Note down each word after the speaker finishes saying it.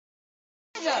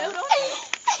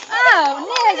Oh,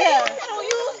 nigga.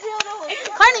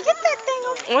 Carney, get that thing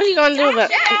over. What are you gonna do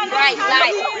about it? Right.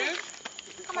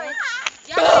 Come on.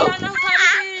 Y'all know who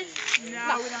Carter is?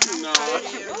 No.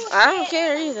 I don't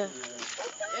care either.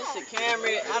 It's a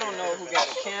Camry. I don't know who got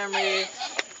a Camry.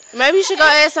 Maybe you should go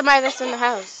ask somebody that's in the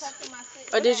house.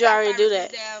 Or did you already do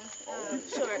that?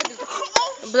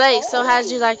 Blake, so how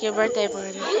did you like your birthday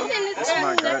party? That's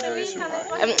my graduation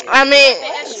party. I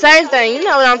mean, same thing. You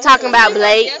know what I'm talking about,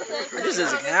 Blake. This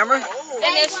is a camera?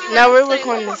 No, we're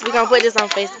recording this. We're going to put this on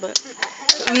Facebook.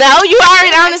 No, you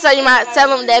already on it, so you might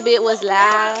tell them that bit was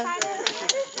live.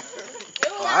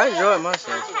 Oh, I enjoyed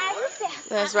myself.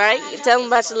 That's right. You tell them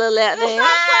about your little lap dance.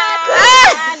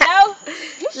 I know.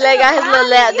 Blake got his little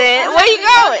lap dance. Where you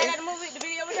going?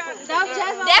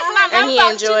 That's my mom. And he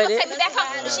enjoyed it.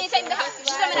 She didn't take me to home.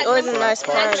 She told me It was a nice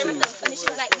party. and she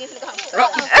was like, "We finna go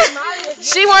home."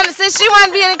 Since she wanted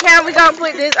to be in the camera, we're going to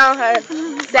put this on her.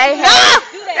 Say hey.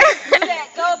 Do that.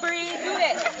 Go breathe. Do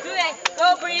that.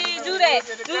 Go breathe. Do that.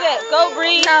 Go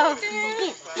breathe. No.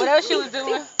 What else she was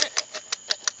doing?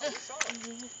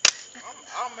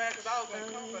 I'm mad because I was going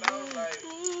to come, but I was like...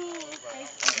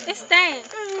 It's staying.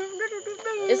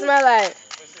 It smell like...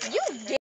 You